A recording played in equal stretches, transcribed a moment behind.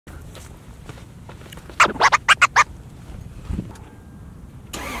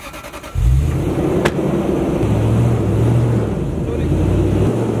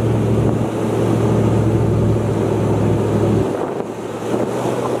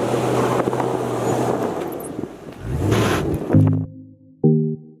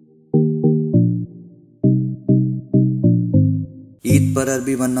पर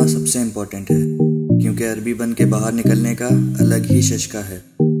अरबी बनना सबसे इम्पोर्टेंट है, क्योंकि अरबी बन के बाहर निकलने का अलग ही शशका है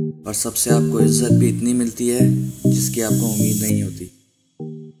और सबसे आपको इज्जत भी इतनी मिलती है जिसकी आपको उम्मीद नहीं होती।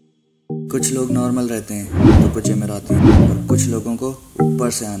 कुछ लोग नॉर्मल रहते हैं तो कुछ इमराती, और कुछ लोगों को ऊपर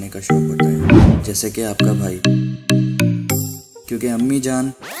से आने का शौक होता है, जैसे कि आपका भाई। क्योंकि अम्मी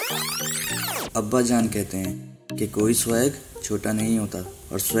जान अब्बा जान कहते हैं कि कोई स्वैग छोटा नहीं होता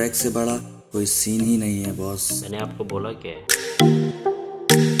और स्वैग से बड़ा कोई सीन ही नहीं है बॉस। मैंने आपको बोला क्या है?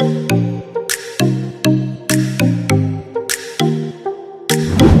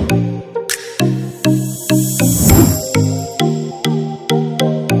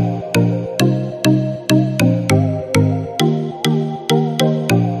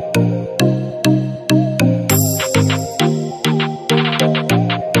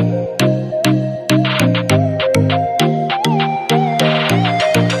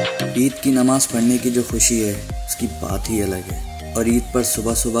 ईद की नमाज पढ़ने की जो खुशी है उसकी बात ही अलग है, और ईद पर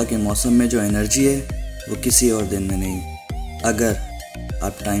सुबह सुबह के मौसम में जो एनर्जी है वो किसी और दिन में नहीं, अगर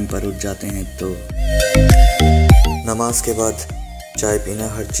आप टाइम पर उठ जाते हैं तो। नमाज के बाद चाय पीना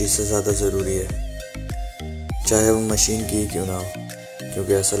हर चीज़ से ज़्यादा ज़रूरी है, चाहे वो मशीन की क्यों ना हो,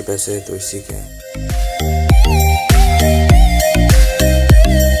 क्योंकि असल पैसे तो इसी के हैं।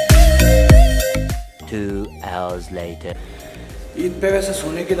 ईद पे वैसे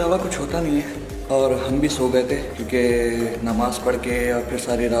सोने के अलावा कुछ होता नहीं है, और हम भी सो गए थे क्योंकि नमाज़ पढ़ के और फिर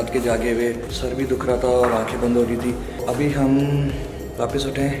सारी रात के जागे हुए, सर भी दुख रहा था और आंखें बंद हो रही थी। अभी हम वापस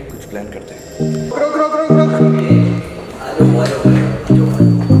उठे, कुछ प्लान करते हैं।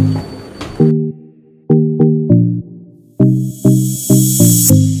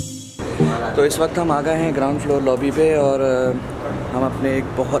 तो इस वक्त हम आ गए हैं ग्राउंड फ्लोर लॉबी पे, और हम अपने एक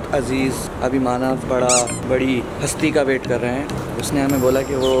बहुत अजीज़ अभी माना बड़ी हस्ती का वेट कर रहे हैं। उसने हमें बोला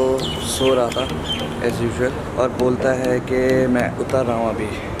कि वो सो रहा था एज़ यूजुअल, और बोलता है कि मैं उतर रहा हूँ अभी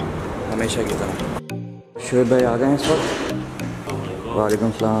हमेशा की तरह। शोएब भाई आ गए हैं इस वक्त।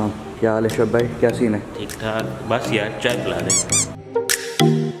 वालेकुम सलाम, क्या हाल है शोएब भाई, क्या सीन है? ठीक ठाक, बस यार चाय पिला दे।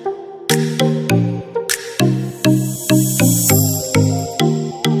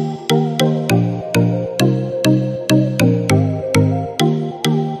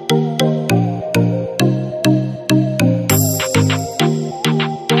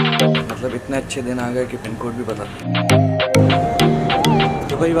 इतने अच्छे दिन आ गए कि पिन कोड भी बता।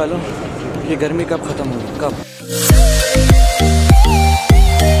 तो भाई वालों, ये गर्मी कब ख़त्म होगी, कब?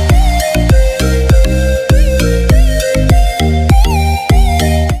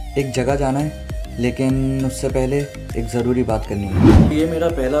 एक जगह जाना है, लेकिन उससे पहले एक ज़रूरी बात करनी है। ये मेरा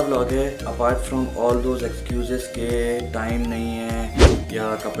पहला व्लॉग है apart from all those excuses के टाइम नहीं है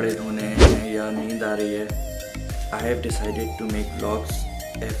या कपड़े धोने हैं या नींद आ रही है। I have decided to make vlogs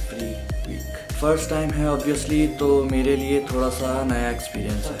every week. First time है ऑब्वियसली, तो मेरे लिए थोड़ा सा नया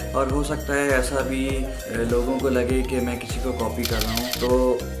एक्सपीरियंस है, और हो सकता है ऐसा भी लोगों को लगे कि मैं किसी को कॉपी कर रहा हूँ। तो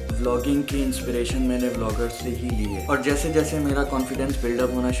व्लॉगिंग की इंस्पिरेशन मैंने व्लॉगर्स से ही ली है, और जैसे जैसे मेरा कॉन्फिडेंस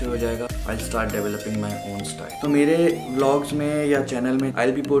बिल्डअप होना शुरू हो जाएगा I will start developing my own style. तो मेरे व्लॉग्स में या चैनल में I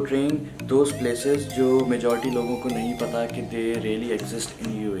will be portraying those places जो मेजॉरिटी लोगों को नहीं पता कि they really exist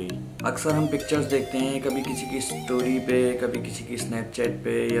in UAE. अक्सर हम पिक्चर्स देखते हैं, कभी किसी की स्टोरी पे, कभी किसी की स्नैपचैट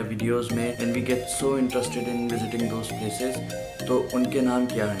पे या वीडियोस में, and we get so interested in visiting those places. तो उनके नाम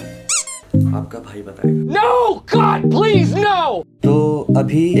क्या हैं आपका भाई बताएगा। No, God, please, no! तो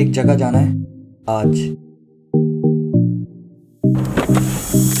अभी एक जगह जाना है आज।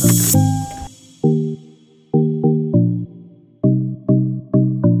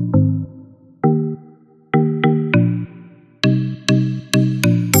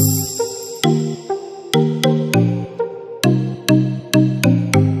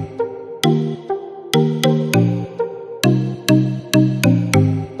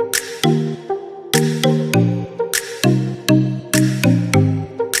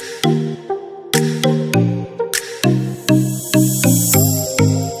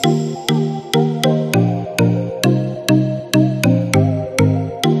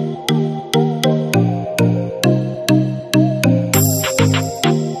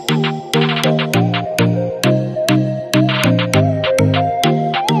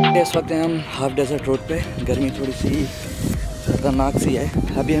 इस वक्त हम हाफ डेजर्ट रोड पे, गर्मी थोड़ी सी खतरनाक सी है।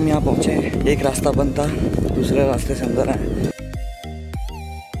 अभी हम यहाँ पहुँचे हैं, एक रास्ता बंद था, दूसरे रास्ते से अंदर आए।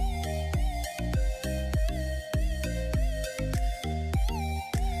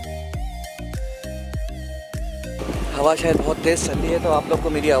 हवा शायद बहुत तेज़ चल रही है, तो आप लोग को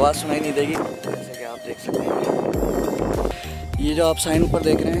मेरी आवाज़ सुनाई नहीं देगी, जैसे कि आप देख सकते हैं। ये जो आप साइन ऊपर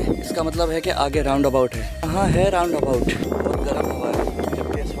देख रहे हैं, इसका मतलब है कि आगे राउंड अबाउट है। हाँ है राउंड अबाउट, बहुत गर्म हवा है,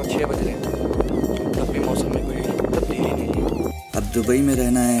 जबकि इस वक्त 6 बज रहे हैं, तब भी मौसम में कोई तब्दीली नहीं है। अब दुबई में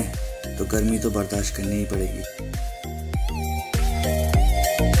रहना है तो गर्मी तो बर्दाश्त करनी ही पड़ेगी।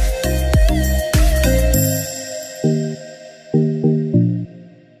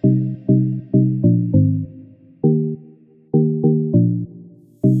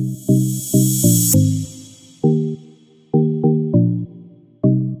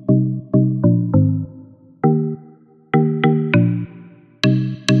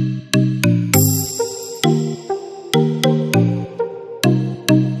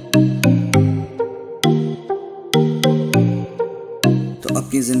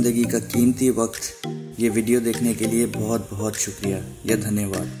 अपनी ज़िंदगी का कीमती वक्त ये वीडियो देखने के लिए बहुत बहुत शुक्रिया या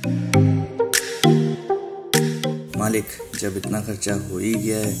धन्यवाद। मालिक, जब इतना खर्चा हो ही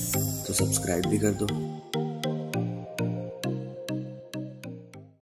गया है तो सब्सक्राइब भी कर दो।